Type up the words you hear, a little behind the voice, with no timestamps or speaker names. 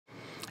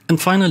And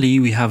finally,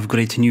 we have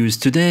great news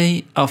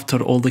today after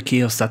all the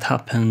chaos that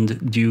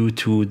happened due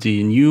to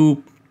the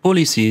new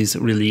policies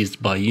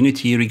released by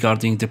Unity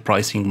regarding the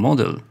pricing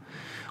model.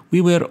 We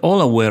were all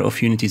aware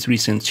of Unity's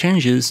recent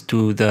changes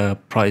to the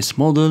price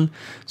model.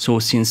 So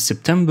since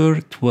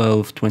September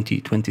 12,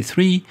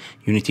 2023,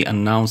 Unity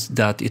announced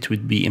that it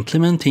would be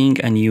implementing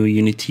a new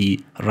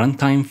Unity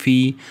runtime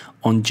fee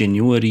on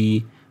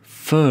January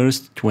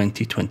 1st,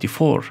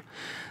 2024.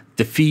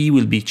 The fee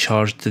will be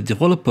charged the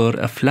developer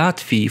a flat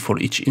fee for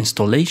each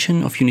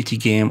installation of Unity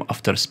game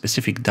after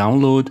specific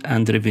download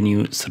and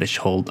revenue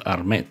threshold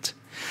are met.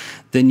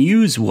 The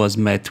news was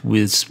met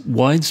with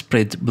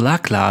widespread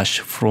backlash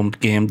from the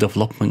game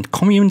development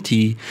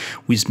community,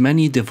 with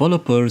many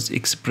developers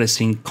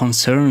expressing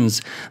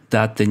concerns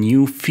that the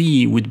new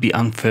fee would be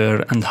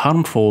unfair and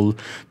harmful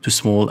to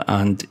small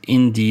and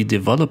indie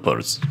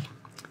developers.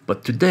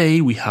 But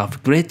today we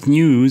have great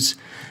news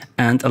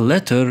and a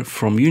letter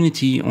from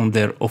Unity on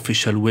their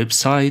official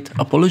website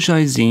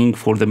apologizing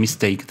for the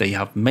mistake they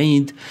have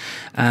made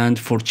and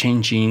for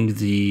changing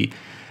the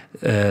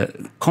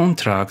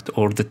contract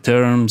or the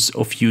terms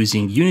of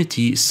using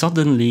Unity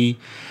suddenly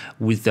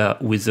with a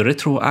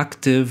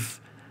retroactive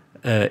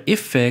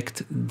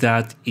effect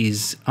that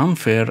is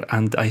unfair,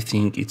 and I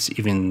think it's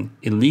even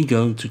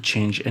illegal to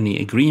change any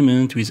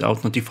agreement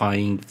without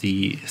notifying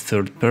the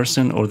third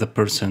person or the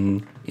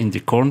person in the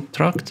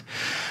contract.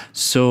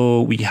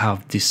 So we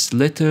have this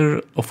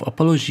letter of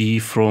apology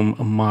from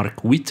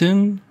Mark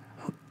Witten.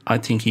 I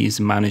think he is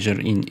manager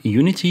in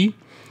Unity.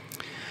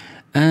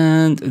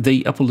 And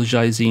they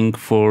apologizing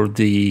for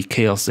the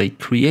chaos they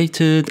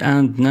created,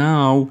 and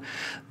now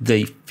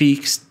they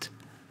fixed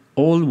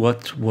all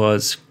what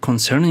was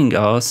concerning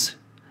us,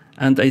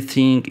 and I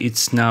think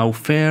it's now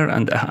fair,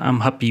 and I'm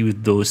happy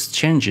with those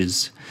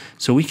changes.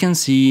 So we can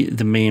see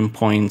the main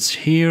points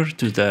here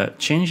to the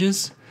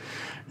changes.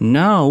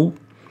 Now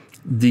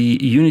the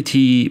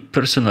Unity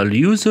personal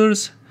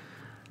users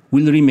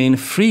will remain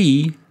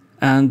free,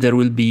 and there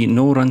will be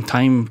no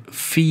runtime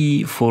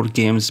fee for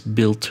games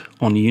built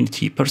on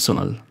Unity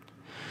Personal.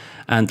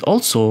 And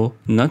also,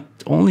 not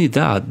only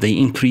that, they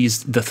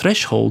increased the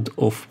threshold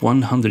of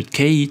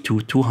 100K to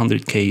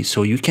 200K,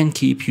 so you can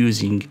keep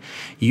using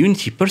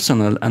Unity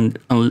Personal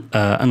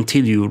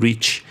until you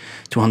reach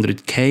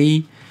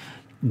 200K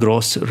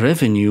gross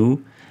revenue.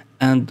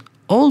 And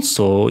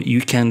also,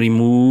 you can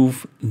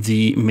remove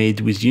the Made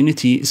with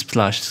Unity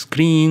splash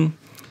screen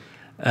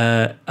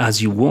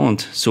as you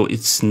want. So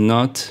it's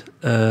not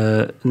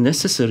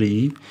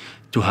necessary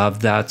to have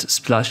that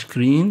splash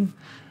screen.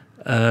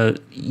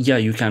 Yeah,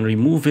 you can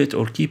remove it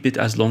or keep it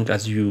as long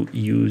as you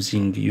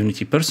using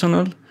Unity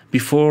Personal.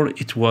 Before,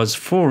 it was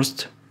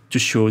forced to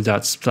show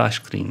that splash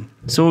screen.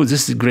 So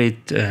this is a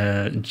great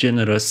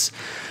generous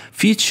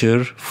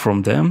feature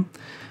from them.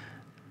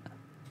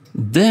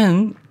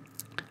 Then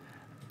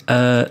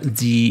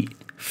the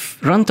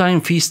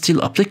runtime fee is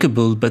still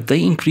applicable, but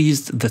they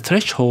increased the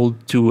threshold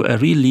to a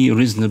really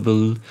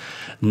reasonable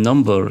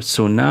number.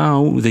 So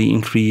now they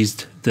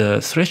increased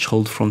the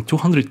threshold from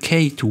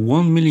 200K to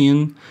 $1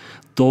 million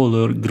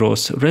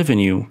gross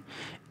revenue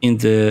in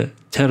the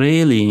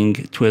trailing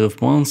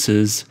 12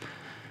 months.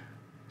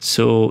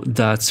 So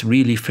that's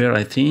really fair,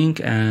 I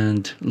think,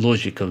 and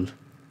logical.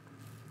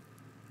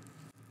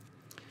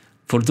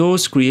 For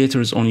those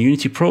creators on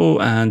Unity Pro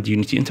and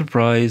Unity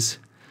Enterprise,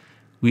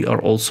 we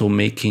are also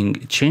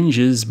making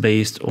changes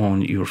based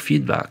on your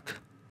feedback.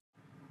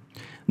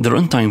 The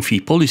runtime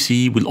fee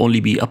policy will only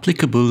be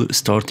applicable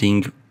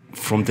starting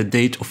from the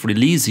date of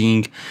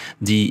releasing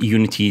the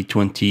Unity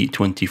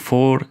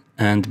 2024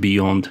 and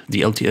beyond,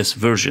 the LTS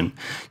version.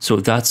 So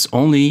that's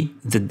only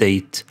the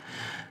date.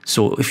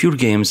 So if your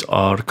games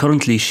are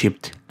currently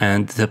shipped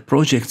and the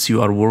projects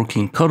you are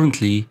working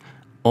currently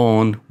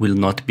on will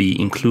not be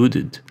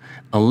included,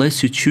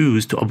 unless you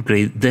choose to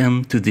upgrade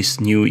them to this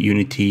new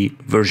Unity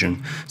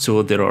version.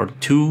 So there are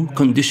two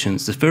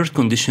conditions. The first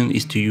condition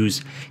is to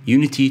use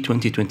Unity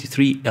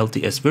 2023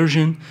 LTS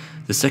version.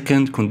 The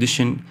second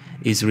condition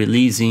is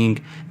releasing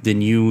the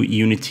new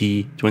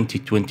Unity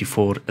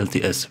 2024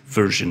 LTS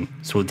version.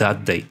 So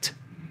that date.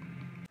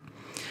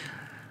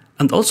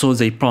 And also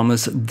they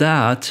promise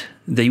that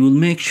they will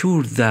make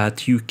sure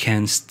that you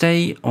can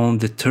stay on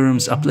the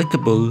terms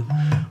applicable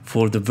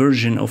for the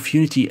version of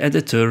Unity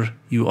editor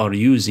you are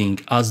using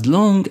as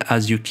long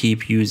as you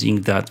keep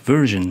using that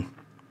version.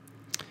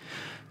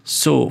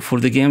 So for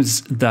the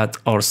games that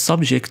are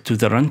subject to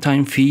the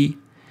runtime fee,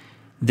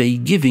 they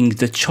giving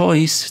the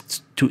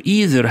choice to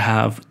either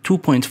have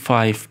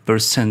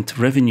 2.5%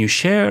 revenue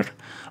share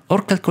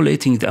or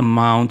calculating the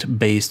amount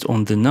based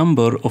on the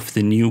number of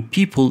the new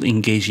people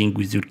engaging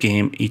with your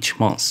game each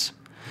month.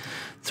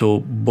 So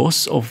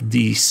both of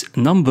these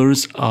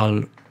numbers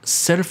are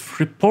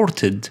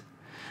self-reported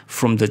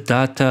from the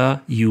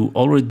data you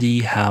already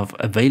have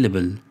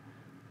available.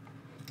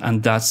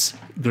 And that's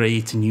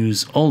great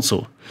news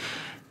also.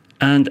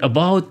 And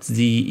about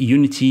the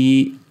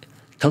Unity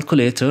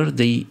calculator,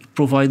 they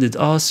provided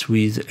us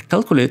with a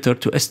calculator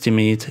to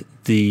estimate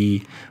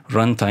the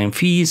runtime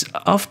fees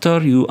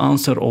after you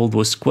answer all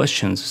those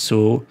questions.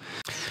 So,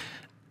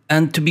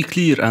 and to be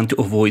clear and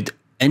to avoid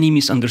any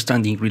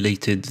misunderstanding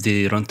related to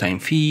the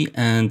runtime fee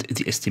and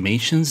the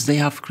estimations, they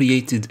have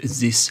created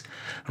this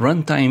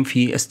runtime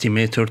fee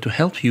estimator to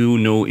help you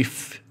know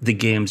if the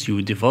games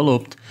you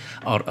developed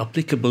are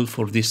applicable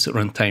for this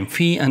runtime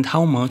fee and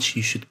how much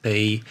you should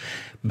pay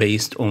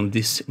based on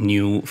this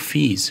new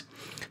fees.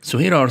 So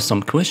here are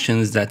some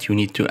questions that you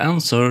need to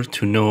answer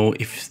to know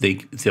if the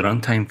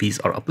runtime fees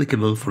are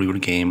applicable for your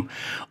game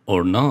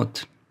or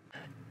not.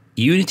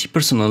 Unity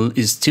Personal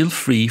is still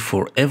free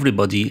for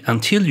everybody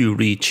until you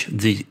reach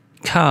the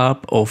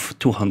cap of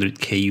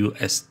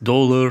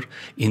 $200K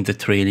in the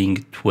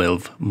trailing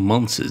 12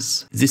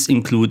 months. This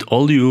includes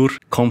all your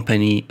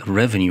company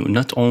revenue,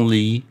 not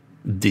only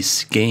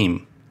this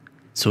game.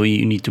 So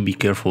you need to be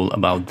careful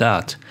about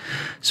that.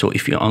 So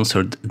if you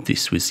answered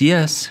this with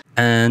yes,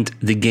 and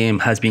the game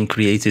has been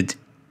created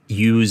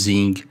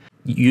using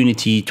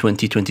Unity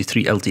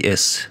 2023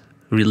 LTS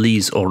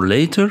release or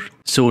later,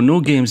 so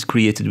no games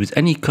created with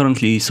any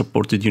currently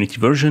supported Unity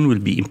version will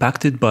be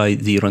impacted by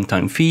the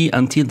runtime fee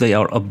until they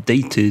are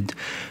updated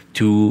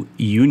to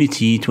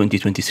Unity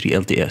 2023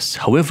 LTS.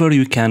 However,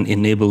 you can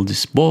enable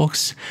this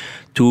box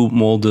to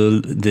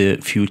model the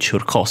future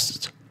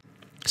costs.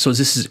 So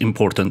this is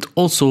important.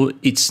 Also,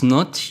 it's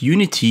not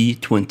Unity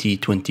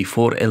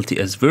 2024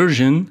 LTS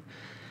version.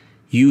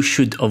 You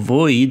should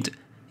avoid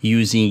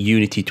using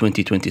Unity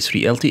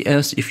 2023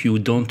 LTS if you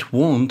don't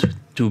want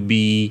to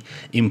be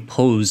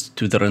imposed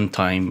to the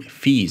runtime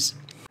fees.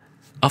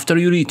 After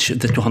you reach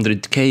the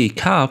 200K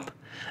cap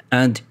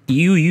and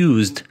you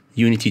used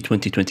Unity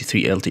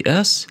 2023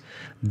 LTS,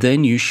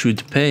 then you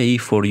should pay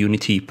for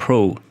Unity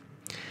Pro.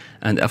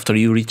 And after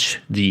you reach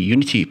the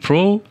Unity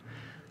Pro,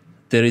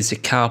 there is a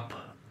cap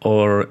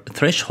or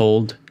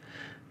threshold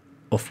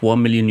of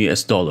 $1 million.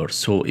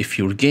 So if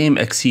your game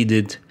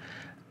exceeded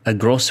a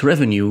gross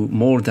revenue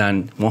more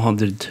than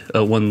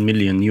 $1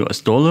 million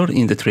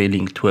in the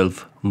trailing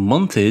 12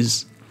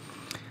 months,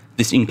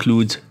 this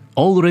includes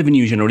all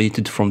revenue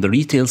generated from the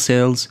retail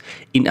sales,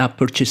 in-app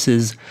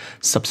purchases,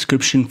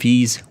 subscription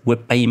fees,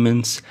 web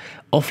payments,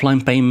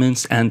 offline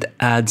payments, and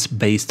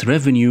ads-based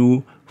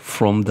revenue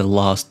from the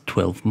last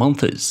 12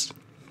 months.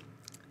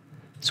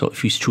 So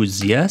if you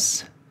choose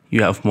yes,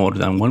 you have more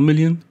than 1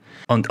 million.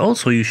 And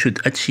also you should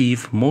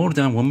achieve more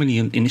than 1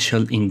 million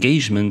initial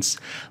engagements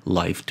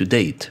live to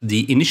date.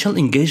 The initial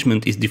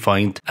engagement is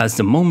defined as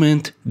the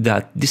moment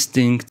that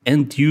distinct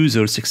end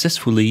user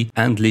successfully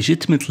and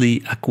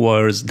legitimately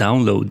acquires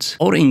downloads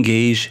or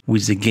engage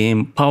with the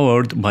game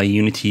powered by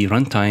Unity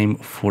Runtime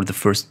for the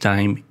first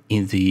time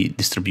in the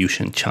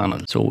distribution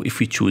channel. So if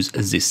we choose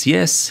this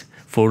yes,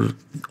 for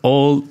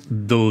all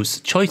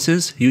those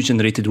choices, you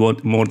generated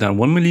more than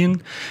 1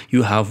 million,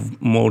 you have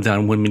more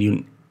than 1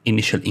 million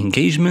initial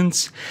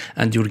engagements,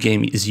 and your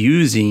game is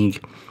using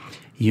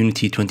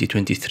Unity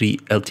 2023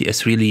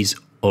 LTS release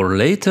or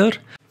later.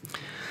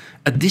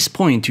 At this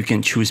point, you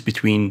can choose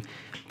between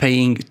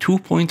paying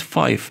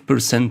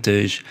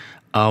 2.5%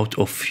 out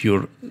of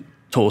your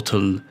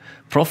total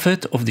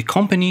profit of the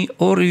company,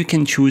 or you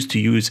can choose to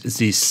use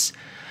this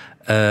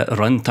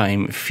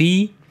runtime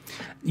fee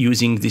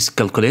using this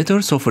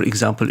calculator. So for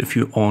example, if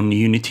you own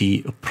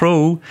Unity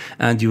Pro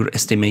and your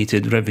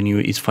estimated revenue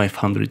is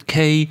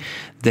 500K,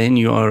 then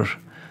you are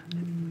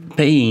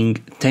paying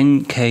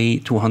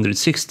 10K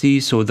 260,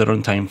 so the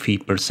runtime fee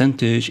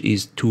percentage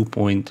is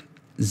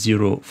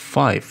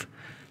 2.05.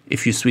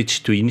 If you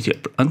switch to Unity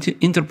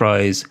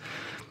Enterprise,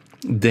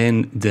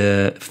 then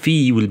the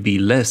fee will be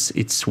less,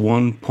 it's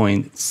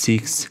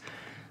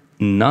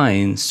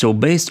 1.69. So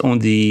based on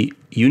the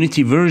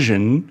Unity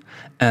version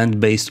and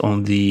based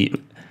on the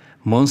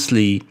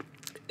monthly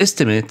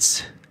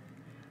estimates,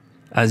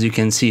 as you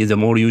can see, the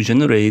more you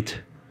generate,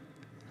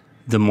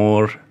 the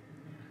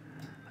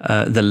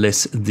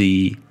less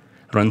the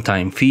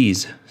runtime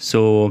fees.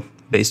 So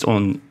based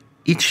on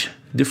each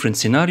different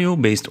scenario,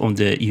 based on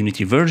the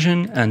Unity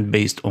version and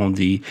based on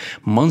the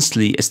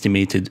monthly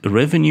estimated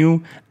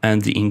revenue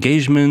and the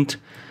engagement,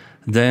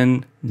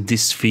 then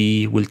this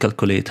fee will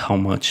calculate how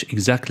much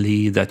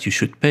exactly that you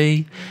should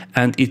pay,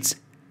 and it's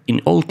in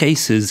all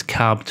cases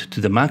capped to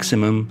the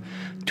maximum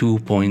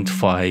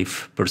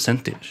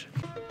 2.5%.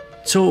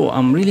 So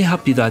I'm really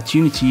happy that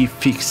Unity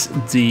fixed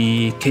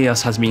the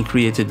chaos has been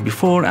created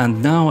before,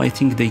 and now I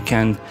think they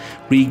can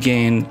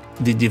regain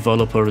the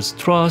developers'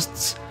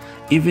 trusts,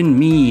 even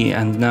me,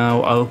 and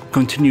now I'll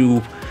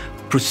continue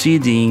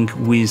proceeding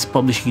with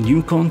publishing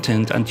new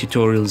content and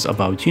tutorials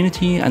about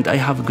Unity. And I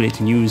have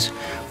great news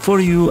for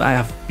you. I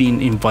have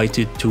been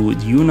invited to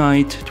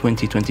Unite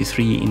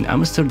 2023 in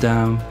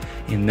Amsterdam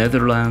in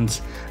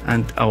Netherlands,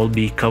 and I will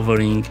be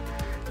covering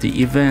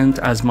the event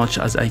as much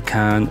as I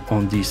can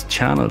on this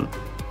channel.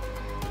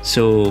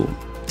 So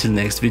till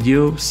next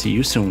video, see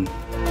you soon.